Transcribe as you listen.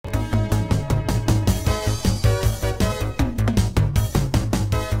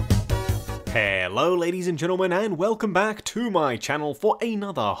Hello ladies and gentlemen, and welcome back to my channel for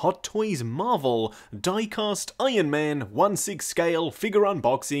another Hot Toys Marvel Diecast Iron Man 1/6 scale figure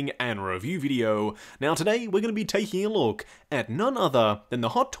unboxing and review video. Now today we're going to be taking a look at none other than the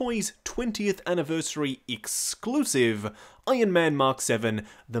Hot Toys 20th anniversary exclusive Iron Man Mark 7,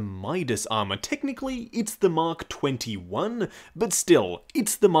 the Midas armor. Technically, it's the Mark 21, but still,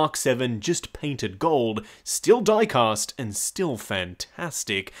 it's the Mark 7 just painted gold, still diecast, and still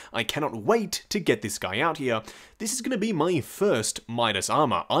fantastic. I cannot wait to get this guy out here. This is going to be my first Midas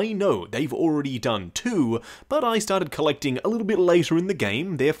armor. I know they've already done two, but I started collecting a little bit later in the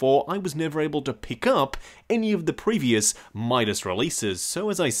game, therefore I was never able to pick up any of the previous Midas releases.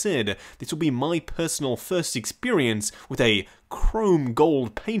 So as I said, this will be my personal first experience with a chrome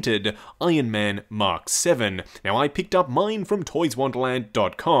gold painted Iron Man Mark 7. Now I picked up mine from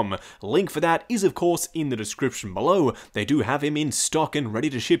toyswonderland.com. Link for that is of course in the description below. They do have him in stock and ready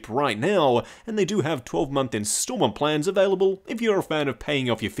to ship right now, and they do have 12-month installment plans available if you're a fan of paying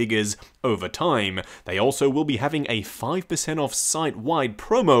off your figures over time. They also will be having a 5% off site-wide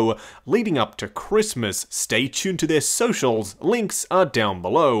promo leading up to Christmas. Stay tuned to their socials, links are down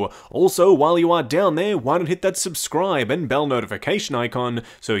below. Also, while you are down there, why not hit that subscribe and bell notification icon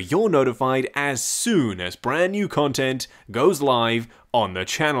so you're notified as soon as brand new content goes live on the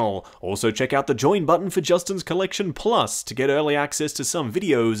channel. Also check out the join button for Justin's Collection Plus to get early access to some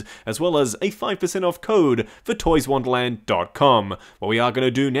videos, as well as a 5% off code for toyswonderland.com. What we are going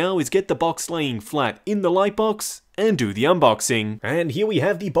to do now is get the box laying flat in the light box and do the unboxing. And here we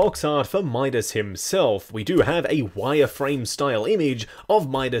have the box art for Midas himself. We do have a wireframe style image of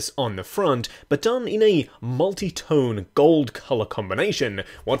Midas on the front, but done in a multi-tone gold color combination.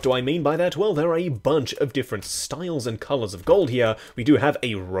 What do I mean by that? Well, there are a bunch of different styles and colors of gold here. We do have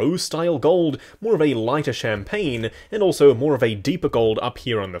a rose style gold, more of a lighter champagne, and also more of a deeper gold up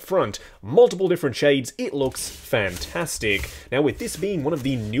here on the front. Multiple different shades, it looks fantastic. Now with this being one of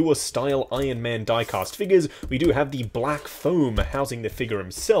the newer style Iron Man diecast figures, we do have the black foam housing the figure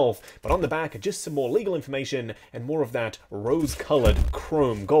himself, but on the back just some more legal information and more of that rose-colored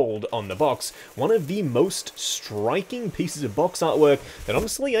chrome gold on the box. One of the most striking pieces of box artwork that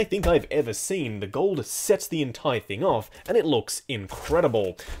honestly I think I've ever seen. The gold sets the entire thing off and it looks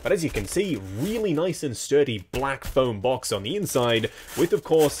incredible. But as you can see, really nice and sturdy black foam box on the inside with of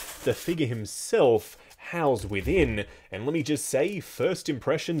course the figure himself housed within. And let me just say, first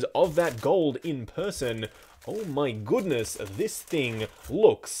impressions of that gold in person, oh my goodness, this thing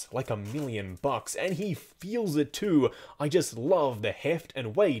looks like $1,000,000, and he feels it too. I just love the heft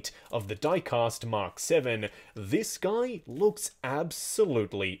and weight of the Diecast Mark 7. This guy looks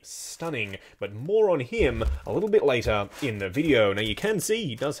absolutely stunning, but more on him a little bit later in the video. Now you can see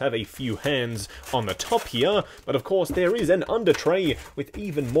he does have a few hands on the top here, but of course there is an under tray with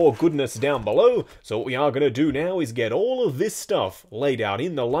even more goodness down below. So what we are going to do now is get all of this stuff laid out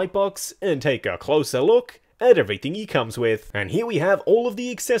in the light box and take a closer look at everything he comes with. And here we have all of the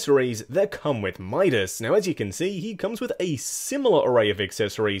accessories that come with Midas. Now as you can see, he comes with a similar array of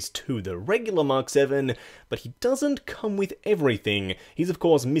accessories to the regular Mark 7, but he doesn't come with everything. He's of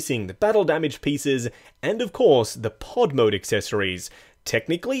course missing the battle damage pieces and of course the pod mode accessories.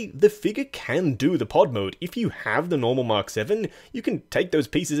 Technically, the figure can do the pod mode. If you have the normal Mark 7, you can take those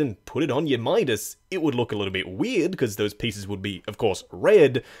pieces and put it on your Midas. It would look a little bit weird because those pieces would be, of course,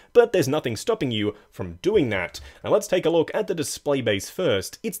 red, but there's nothing stopping you from doing that. Now let's take a look at the display base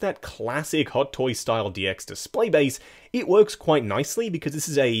first. It's that classic Hot Toy style DX display base. It works quite nicely because this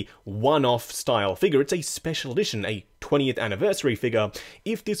is a one-off style figure. It's a special edition, a 20th anniversary figure.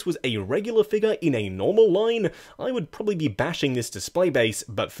 If this was a regular figure in a normal line, I would probably be bashing this display base,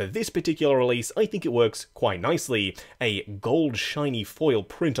 but for this particular release, I think it works quite nicely. A gold shiny foil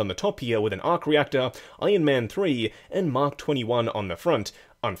print on the top here with an arc reactor, Iron Man 3, and Mark 21 on the front.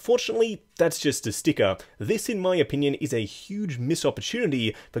 Unfortunately, that's just a sticker. This, in my opinion, is a huge missed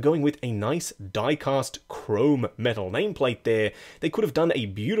opportunity for going with a nice die-cast chrome metal nameplate there. They could have done a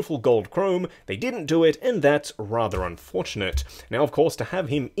beautiful gold chrome, they didn't do it, and that's rather unfortunate. Now, of course, to have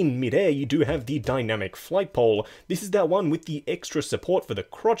him in mid-air, you do have the dynamic flight pole. This is that one with the extra support for the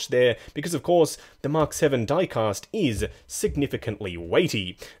crotch there, because, of course, the Mark 7 die-cast is significantly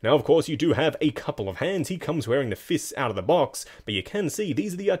weighty. Now, of course, you do have a couple of hands. He comes wearing the fists out of the box, but you can see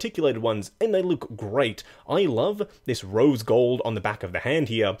these are the articulated ones ones, and they look great. I love this rose gold on the back of the hand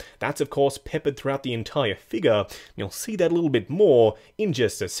here. That's of course peppered throughout the entire figure. You'll see that a little bit more in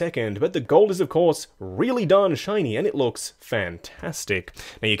just a second, but the gold is of course really darn shiny and it looks fantastic.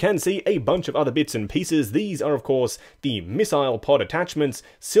 Now you can see a bunch of other bits and pieces. These are of course the missile pod attachments,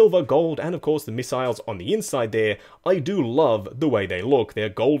 silver, gold, and of course the missiles on the inside there. I do love the way they look. They're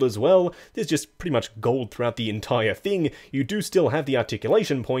gold as well. There's just pretty much gold throughout the entire thing. You do still have the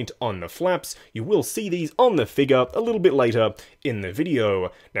articulation point on the flaps. You will see these on the figure a little bit later in the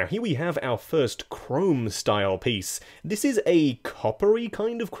video. Now here we have our first chrome style piece. This is a coppery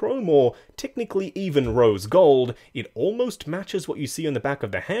kind of chrome, or technically even rose gold. It almost matches what you see on the back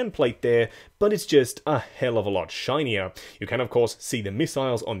of the hand plate there, but it's just a hell of a lot shinier. You can of course see the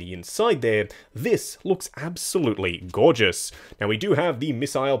missiles on the inside there. This looks absolutely gorgeous. Now we do have the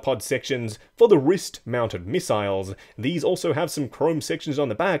missile pod sections for the wrist mounted missiles. These also have some chrome sections on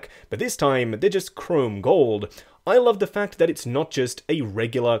the back, but this time they're just chrome gold. I love the fact that it's not just a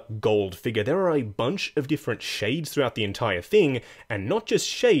regular gold figure. There are a bunch of different shades throughout the entire thing, and not just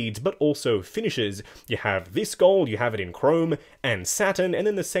shades, but also finishes. You have this gold, you have it in chrome and satin, and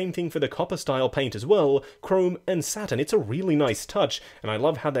then the same thing for the copper style paint as well, chrome and satin. It's a really nice touch, and I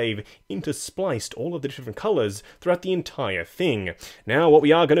love how they've interspliced all of the different colors throughout the entire thing. Now, what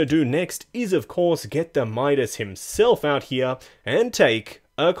we are going to do next is, of course, get the Midas himself out here and take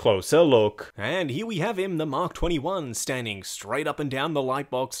a closer look. And here we have him, the Mark 21, standing straight up and down the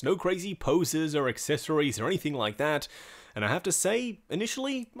lightbox, no crazy poses or accessories or anything like that. And I have to say,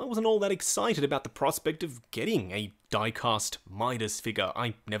 initially, I wasn't all that excited about the prospect of getting a die-cast Midas figure.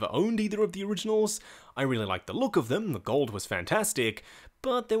 I never owned either of the originals. I really liked the look of them, the gold was fantastic,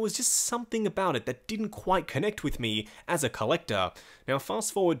 but there was just something about it that didn't quite connect with me as a collector. Now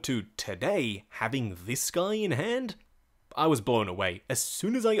fast forward to today, having this guy in hand, I was blown away. As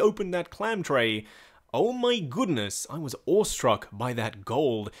soon as I opened that clam tray, oh my goodness, I was awestruck by that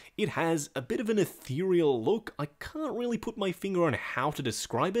gold. It has a bit of an ethereal look. I can't really put my finger on how to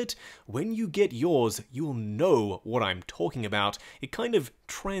describe it. When you get yours, you'll know what I'm talking about. It kind of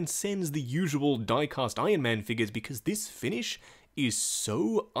transcends the usual die-cast Iron Man figures because this finish is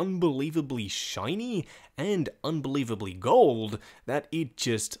so unbelievably shiny and unbelievably gold that it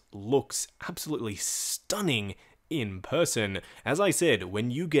just looks absolutely stunning in person. As I said,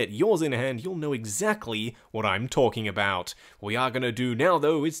 when you get yours in hand, you'll know exactly what I'm talking about. What we are going to do now,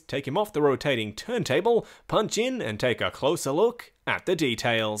 though, is take him off the rotating turntable, punch in, and take a closer look at the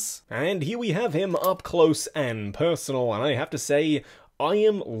details. And here we have him up close and personal, and I have to say, I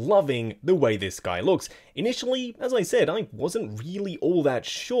am loving the way this guy looks. Initially, as I said, I wasn't really all that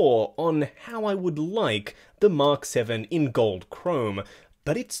sure on how I would like the Mark 7 in gold chrome.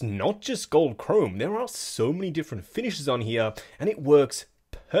 But it's not just gold chrome, there are so many different finishes on here, and it works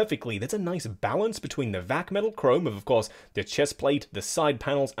perfectly. There's a nice balance between the vac metal chrome of course, the chest plate, the side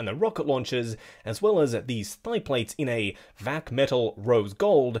panels, and the rocket launchers, as well as these thigh plates in a vac metal rose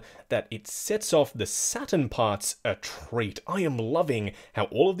gold, that it sets off the satin parts a treat. I am loving how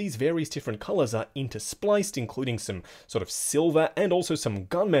all of these various different colors are interspliced, including some sort of silver and also some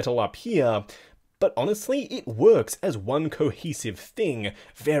gunmetal up here. But honestly, it works as one cohesive thing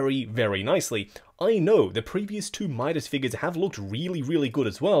very, very nicely. I know the previous two Midas figures have looked really, really good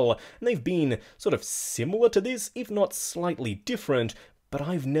as well, and they've been sort of similar to this, if not slightly different, but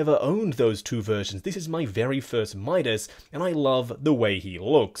I've never owned those two versions. This is my very first Midas, and I love the way he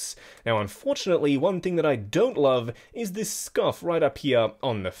looks. Now, unfortunately, one thing that I don't love is this scuff right up here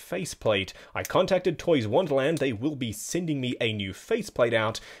on the faceplate. I contacted Toys Wonderland. They will be sending me a new faceplate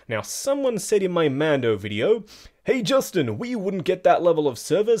out. Now, someone said in my Mando video, "Hey Justin, we wouldn't get that level of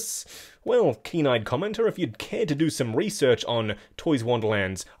service." Well, keen-eyed commenter, if you'd care to do some research on Toys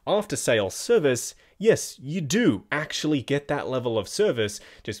Wonderland's after-sale service, yes, you do actually get that level of service.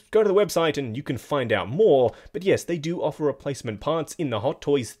 Just go to the website and you can find out more. But yes, they do offer replacement parts in the Hot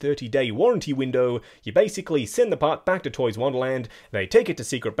Toys 30-day warranty window. You basically send the part back to Toys Wonderland, they take it to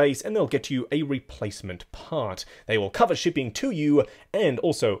Secret Base, and they'll get you a replacement part. They will cover shipping to you and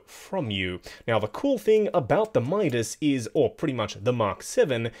also from you. Now, the cool thing about the Midas is, or pretty much the Mark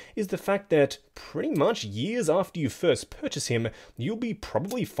 7, is the fact that pretty much years after you first purchase him, you'll be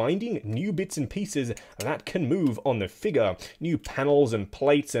probably finding new bits and pieces that can move on the figure. New panels and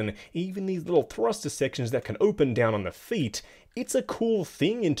plates and even these little thruster sections that can open down on the feet. It's a cool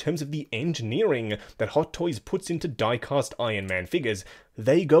thing in terms of the engineering that Hot Toys puts into die-cast Iron Man figures.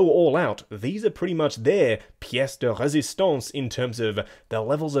 They go all out. These are pretty much their pièce de résistance in terms of the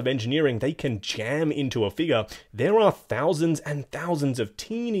levels of engineering they can jam into a figure. There are thousands and thousands of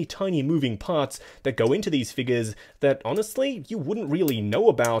teeny tiny moving parts that go into these figures that honestly you wouldn't really know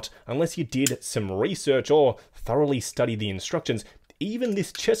about unless you did some research or thoroughly study the instructions. Even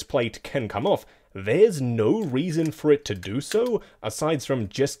this chest plate can come off. There's no reason for it to do so, aside from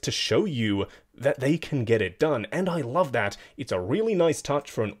just to show you that they can get it done, and I love that. It's a really nice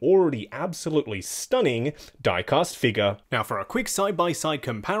touch for an already absolutely stunning die-cast figure. Now for a quick side-by-side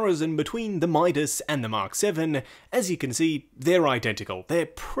comparison between the Midas and the Mark 7, as you can see, they're identical. They're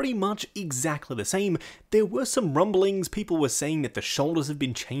pretty much exactly the same. There were some rumblings, people were saying that the shoulders have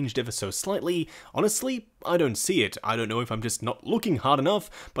been changed ever so slightly. Honestly, I don't see it. I don't know if I'm just not looking hard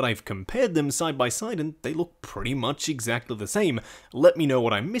enough, but I've compared them side by side and they look pretty much exactly the same. Let me know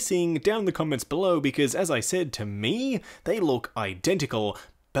what I'm missing down in the comments below, because as I said, to me, they look identical.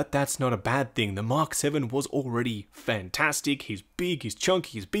 But that's not a bad thing. The Mark 7 was already fantastic. He's big, he's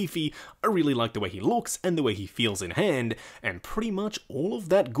chunky, he's beefy. I really like the way he looks and the way he feels in hand. And pretty much all of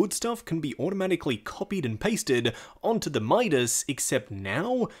that good stuff can be automatically copied and pasted onto the Midas, except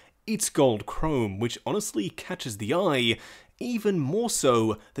now it's gold chrome, which honestly catches the eye even more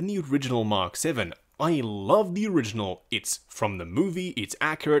so than the original Mark 7. I love the original, it's from the movie, it's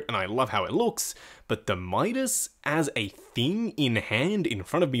accurate, and I love how it looks, but the Midas as a thing in hand in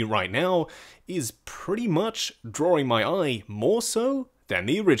front of me right now is pretty much drawing my eye more so than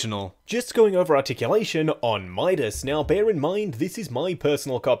the original. Just going over articulation on Midas. Now bear in mind, this is my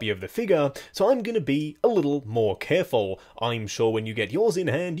personal copy of the figure, so I'm going to be a little more careful. I'm sure when you get yours in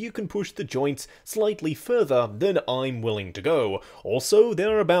hand, you can push the joints slightly further than I'm willing to go. Also,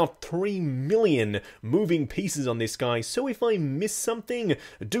 there are about 3 million moving pieces on this guy, so if I miss something,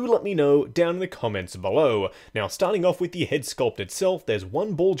 do let me know down in the comments below. Now starting off with the head sculpt itself, there's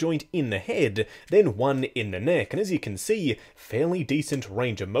one ball joint in the head, then one in the neck, and as you can see, fairly decent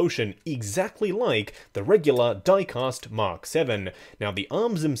range of motion, exactly like the regular die-cast Mark 7. Now the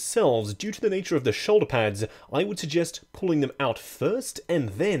arms themselves, due to the nature of the shoulder pads, I would suggest pulling them out first and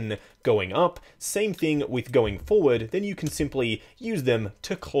then going up. Same thing with going forward, then you can simply use them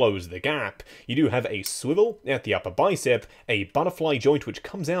to close the gap. You do have a swivel at the upper bicep, a butterfly joint which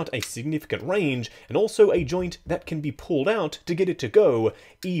comes out a significant range, and also a joint that can be pulled out to get it to go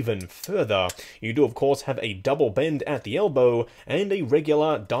even further. You do of course have a double bend at the elbow, and a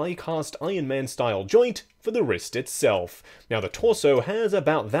regular die-cast Iron Man style joint for the wrist itself. Now the torso has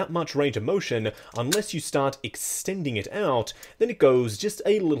about that much range of motion unless you start extending it out, then it goes just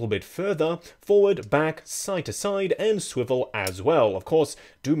a little bit further, forward, back, side to side, and swivel as well. Of course,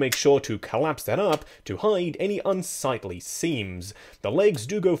 do make sure to collapse that up to hide any unsightly seams. The legs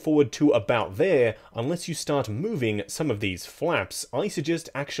do go forward to about there unless you start moving some of these flaps. I suggest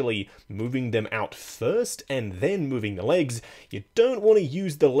actually moving them out first and then moving the legs. You don't want to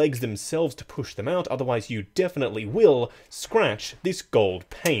use the legs themselves to push them out, otherwise you definitely will scratch this gold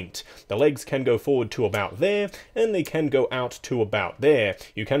paint. The legs can go forward to about there, and they can go out to about there.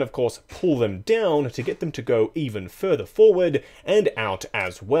 You can of course pull them down to get them to go even further forward and out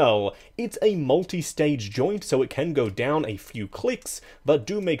as well. It's a multi-stage joint, so it can go down a few clicks, but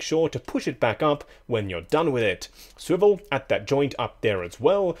do make sure to push it back up when you're done with it. Swivel at that joint up there as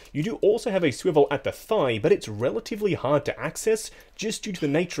well. You do also have a swivel at the thigh, but it's relatively hard to access just due to the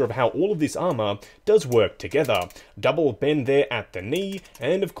nature of how all of this armor does work together. Double bend there at the knee,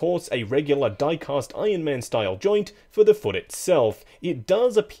 and of course a regular die-cast Iron Man style joint for the foot itself. It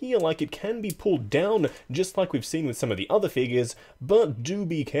does appear like it can be pulled down just like we've seen with some of the other figures, but do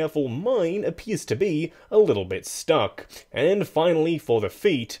be careful, mine appears to be a little bit stuck. And finally for the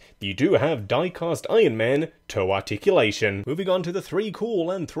feet, you do have die-cast Iron Man toe articulation. Moving on to the 3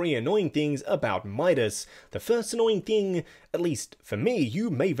 cool and 3 annoying things about Midas. The first annoying thing, at least for me, you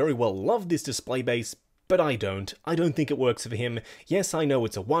may very well love this display base, but I don't. I don't think it works for him. Yes, I know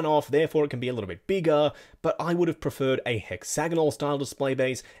it's a one-off, therefore it can be a little bit bigger, but I would have preferred a hexagonal style display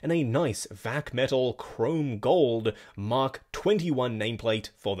base and a nice vac metal chrome gold Mark 21 nameplate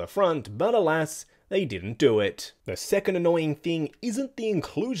for the front, but alas, they didn't do it. The second annoying thing isn't the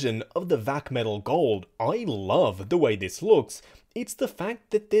inclusion of the vac metal gold. I love the way this looks. It's the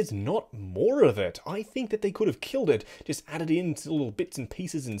fact that there's not more of it. I think that they could have killed it, just added in little bits and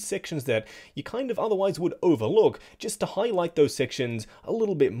pieces and sections that you kind of otherwise would overlook, just to highlight those sections a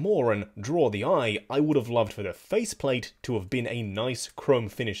little bit more and draw the eye. I would have loved for the faceplate to have been a nice chrome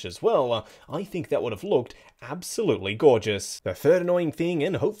finish as well. I think that would have looked absolutely gorgeous. The third annoying thing,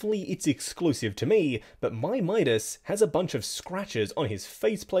 and hopefully it's exclusive to me, me, but my Midas has a bunch of scratches on his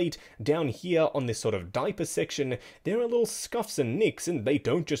faceplate. Down here on this sort of diaper section, there are little scuffs and nicks, and they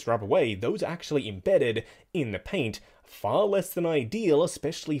don't just rub away, those are actually embedded in the paint. Far less than ideal,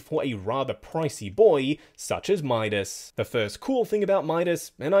 especially for a rather pricey boy such as Midas. The first cool thing about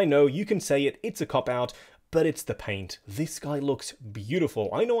Midas, and I know you can say it, it's a cop-out, but it's the paint. This guy looks beautiful.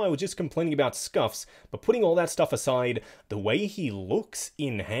 I know I was just complaining about scuffs, but putting all that stuff aside, the way he looks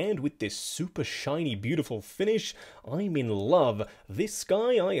in hand with this super shiny, beautiful finish, I'm in love. This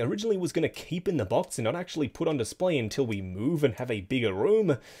guy I originally was going to keep in the box and not actually put on display until we move and have a bigger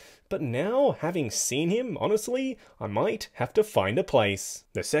room. But now, having seen him, honestly, I might have to find a place.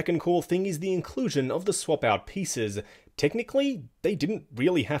 The second cool thing is the inclusion of the swap out pieces. Technically, they didn't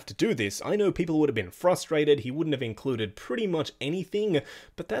really have to do this. I know people would have been frustrated, he wouldn't have included pretty much anything,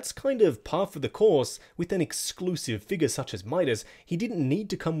 but that's kind of par for the course with an exclusive figure such as Midas. He didn't need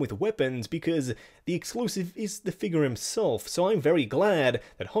to come with weapons because the exclusive is the figure himself, so I'm very glad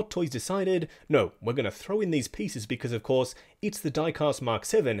that Hot Toys decided, no, we're going to throw in these pieces because of course it's the Diecast Mark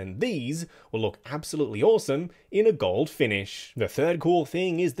 7 and these will look absolutely awesome in a gold finish. The third cool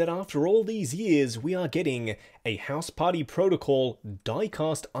thing is that after all these years we are getting a House Party Protocol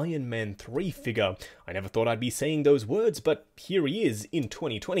Diecast Iron Man 3 figure. I never thought I'd be saying those words, but here he is in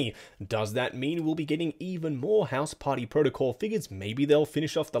 2020. Does that mean we'll be getting even more House Party Protocol figures? Maybe they'll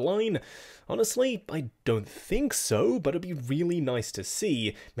finish off the line? Honestly, I don't think so, but it'd be really nice to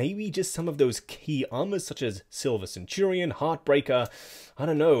see. Maybe just some of those key armors such as Silver Centurion, Heartbreaker. I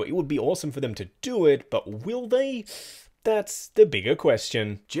don't know, it would be awesome for them to do it, but will they? That's the bigger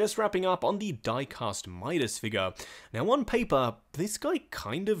question. Just wrapping up on the Diecast Midas figure. Now on paper, this guy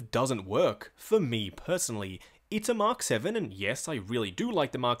kind of doesn't work, for me personally. It's a Mark 7, and yes, I really do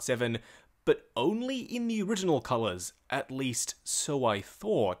like the Mark 7, but only in the original colours, at least so I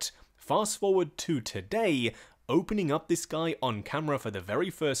thought. Fast forward to today, opening up this guy on camera for the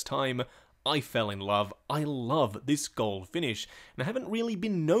very first time, I fell in love. I love this gold finish, and I haven't really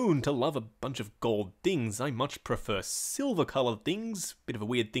been known to love a bunch of gold things. I much prefer silver colored things. Bit of a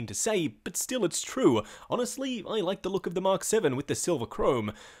weird thing to say, but still it's true. Honestly, I like the look of the Mark 7 with the silver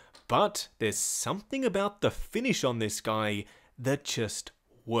chrome, but there's something about the finish on this guy that just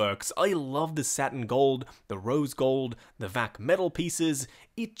works. I love the satin gold, the rose gold, the vac metal pieces.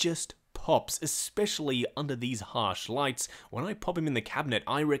 It just pops, especially under these harsh lights. When I pop him in the cabinet,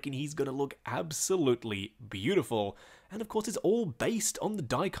 I reckon he's gonna look absolutely beautiful. And of course, it's all based on the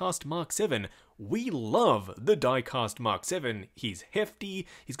Diecast Mark 7. We love the Diecast Mark 7. He's hefty,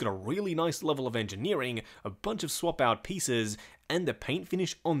 he's got a really nice level of engineering, a bunch of swap out pieces, and the paint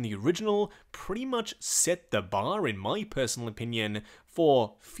finish on the original pretty much set the bar, in my personal opinion,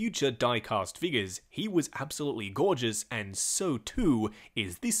 for future diecast figures. He was absolutely gorgeous, and so too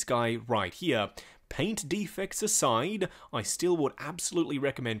is this guy right here. Paint defects aside, I still would absolutely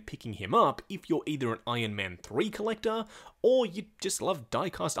recommend picking him up if you're either an Iron Man 3 collector, or you just love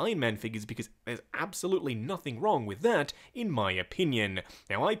diecast Iron Man figures, because there's absolutely nothing wrong with that, in my opinion.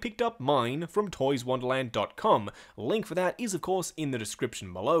 Now, I picked up mine from toyswonderland.com. Link for that is, of course, in the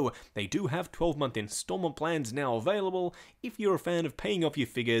description below. They do have 12-month installment plans now available if you're a fan of paying off your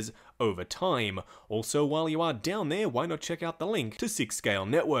figures over time. Also, while you are down there, why not check out the link to 6 Scale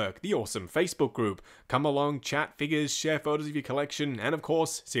Network, the awesome Facebook group. Come along, chat figures, share photos of your collection, and of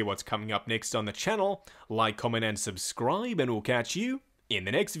course, see what's coming up next on the channel. Like, comment, and subscribe, and we'll catch you in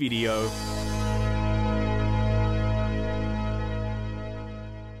the next video.